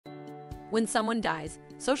When someone dies,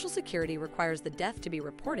 Social Security requires the death to be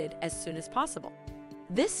reported as soon as possible.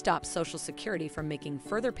 This stops Social Security from making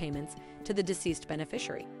further payments to the deceased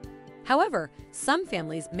beneficiary. However, some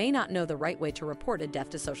families may not know the right way to report a death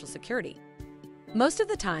to Social Security. Most of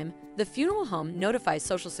the time, the funeral home notifies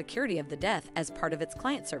Social Security of the death as part of its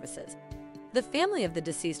client services. The family of the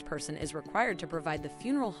deceased person is required to provide the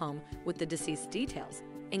funeral home with the deceased details,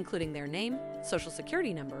 including their name, Social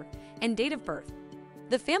Security number, and date of birth.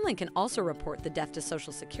 The family can also report the death to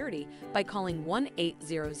Social Security by calling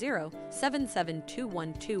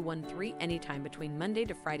 1-800-772-1213 anytime between Monday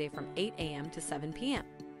to Friday from 8 a.m. to 7 p.m.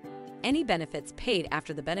 Any benefits paid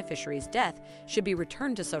after the beneficiary's death should be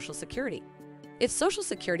returned to Social Security. If Social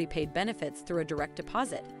Security paid benefits through a direct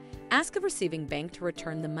deposit, ask the receiving bank to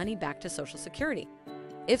return the money back to Social Security.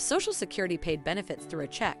 If Social Security paid benefits through a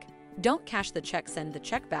check, don't cash the check, send the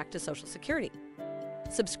check back to Social Security.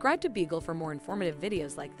 Subscribe to Beagle for more informative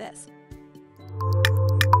videos like this.